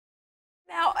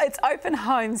It's open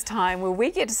homes time, where we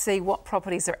get to see what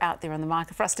properties are out there on the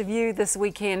market for us to view this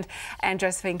weekend. And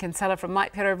Josephine Kinsella from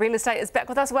Mike Pero Real Estate is back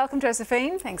with us. Welcome,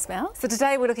 Josephine. Thanks, Mel. So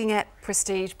today we're looking at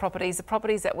prestige properties, the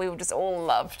properties that we would just all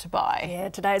love to buy. Yeah,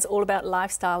 today is all about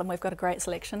lifestyle, and we've got a great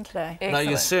selection today. Excellent.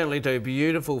 No, you certainly do.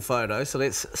 Beautiful photos. So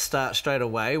let's start straight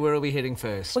away. Where are we heading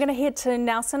first? We're going to head to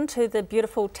Nelson, to the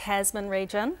beautiful Tasman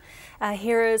region.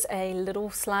 Here is a little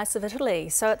slice of Italy.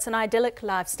 So it's an idyllic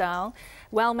lifestyle,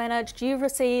 well managed. You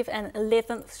receive an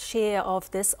 11th share of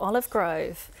this olive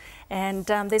grove. And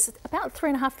there's about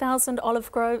 3,500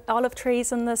 olive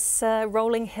trees in this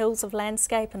rolling hills of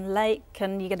landscape and lake,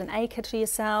 and you get an acre to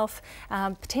yourself.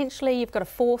 Potentially you've got a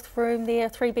fourth room there, a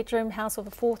 3-bedroom house with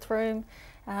a fourth room.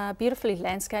 Beautifully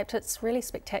landscaped. It's really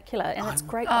spectacular, and it's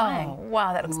great buying. Oh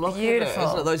wow, that looks beautiful.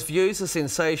 Isn't it? Those views are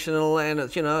sensational, and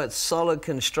it's, you know, it's solid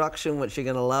construction, which you're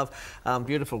going to love.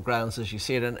 Beautiful grounds, as you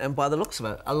said, and by the looks of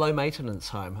it, a low maintenance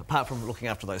home. Apart from looking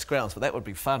after those grounds, but that would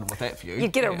be fun with that view.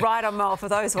 You'd get a ride-on-mower for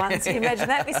those ones. Can you imagine?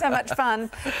 That'd be so much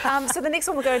fun. So the next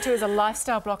one we're going to is a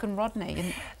lifestyle block in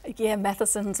Rodney. Yeah,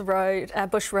 Matheson's Road,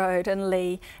 Bush Road in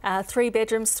Lee. 3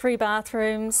 bedrooms, 3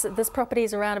 bathrooms. This property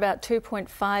is around about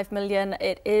 2.5 million.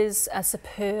 It is a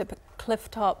superb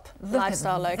cliff-top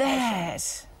lifestyle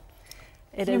location.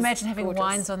 Can you imagine having gorgeous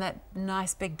wines on that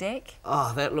nice big deck?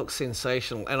 Oh, that looks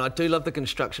sensational. And I do love the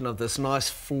construction of this nice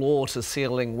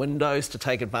floor-to-ceiling windows to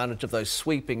take advantage of those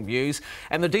sweeping views.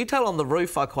 And the detail on the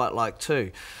roof I quite like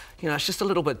too. You know, it's just a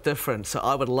little bit different, so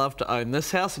I would love to own this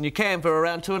house, and you can for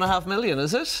around 2.5 million,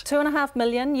 is it? 2.5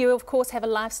 million. You, of course, have a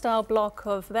lifestyle block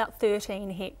of about 13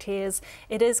 hectares.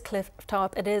 It is cliff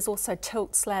top. It is also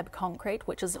tilt slab concrete,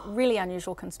 which is really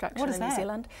unusual construction in New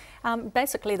Zealand.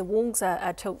 Basically, the walls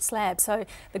are tilt slab. So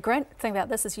the great thing about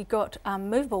this is you've got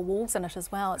movable walls in it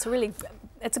as well.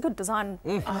 It's a good design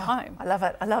home. I love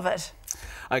it. I love it.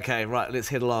 Okay, right. Let's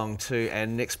head along to our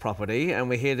next property, and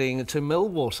we're heading to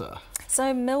Millwater.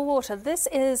 So Millwater, this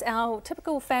is our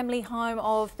typical family home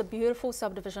of the beautiful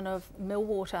subdivision of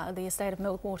Millwater, the estate of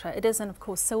Millwater. It is in, of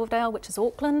course, Silverdale, which is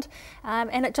Auckland,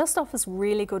 and it just offers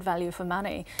really good value for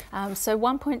money. So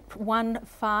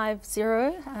 1.150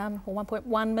 or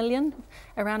 1.1 million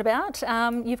around about.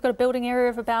 You've got a building area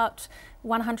of about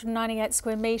 198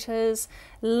 square metres.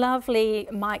 Lovely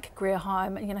Mike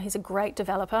Greerheim, you know, he's a great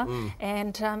developer,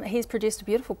 and he's produced a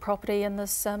beautiful property in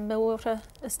this Millwater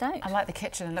estate. I like the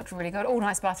kitchen, it looks really good. Oh,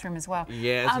 nice bathroom as well.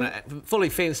 Yeah, isn't it? Fully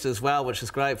fenced as well, which is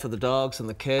great for the dogs and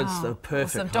the kids. They're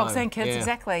perfect. Awesome. Dogs and kids,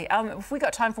 exactly. Have we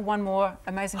got time for one more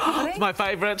amazing property? It's my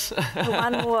favourite.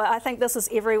 One more. I think this is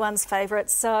everyone's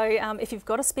favourite. So if you've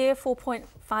got a spare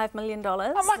 $4.5 million...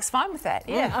 Oh, Mike's fine with that,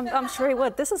 yeah. I'm sure he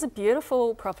would. This is a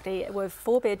beautiful property with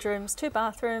 4 bedrooms, 2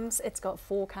 bathrooms. It's got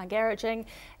 4-car garaging,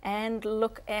 and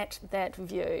look at that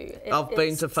view. I've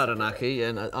been to Whanganui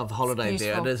and I've holidayed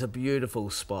there. It is a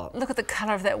beautiful spot. Look at the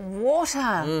colour of that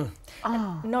water.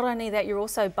 Not only that, you're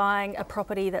also buying a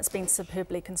property that's been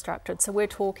superbly constructed. So we're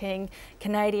talking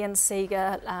Canadian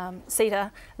cedar,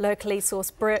 locally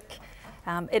sourced brick.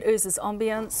 It oozes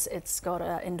ambience. It's got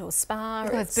an indoor spa.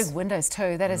 Look at those big windows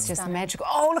too. That is just magical.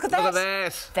 Oh, look at that! Look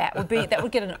at that! That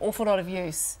would get an awful lot of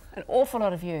use. An awful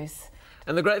lot of use.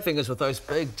 And the great thing is with those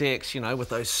big decks, you know, with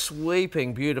those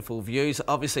sweeping, beautiful views,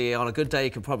 obviously on a good day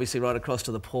you can probably see right across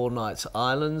to the Poor Knights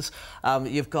Islands.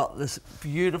 You've got this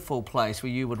beautiful place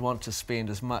where you would want to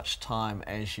spend as much time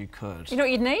as you could. You know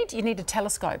what you'd need? You need a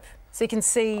telescope. So you can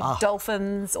see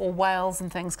dolphins or whales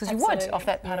and things, because you would off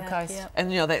that part of coast. Yeah.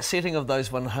 And, you know, that setting of those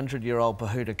 100-year-old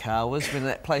Pahuta Kawas, when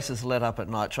that place is lit up at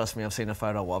night, trust me, I've seen a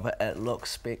photo of it, it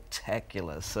looks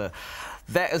spectacular. So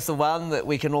that is the one that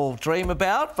we can all dream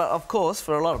about. But, of course,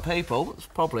 for a lot of people, it's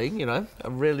probably, you know, a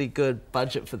really good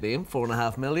budget for them,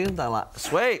 $4.5 million. They're like,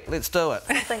 sweet, let's do it.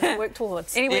 Something to work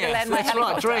towards. Anywhere to land my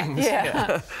helicopter. That's right, dreams.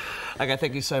 Yeah. Okay,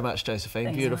 thank you so much, Josephine.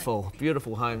 Thanks, beautiful,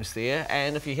 beautiful homes there.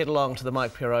 And if you head along to the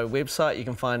Mike Pero website, you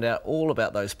can find out all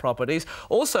about those properties.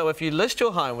 Also, if you list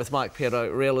your home with Mike Pero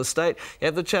Real Estate, you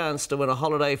have the chance to win a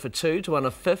holiday for 2 to one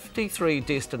of 53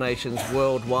 destinations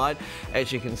worldwide,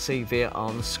 as you can see there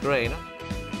on screen.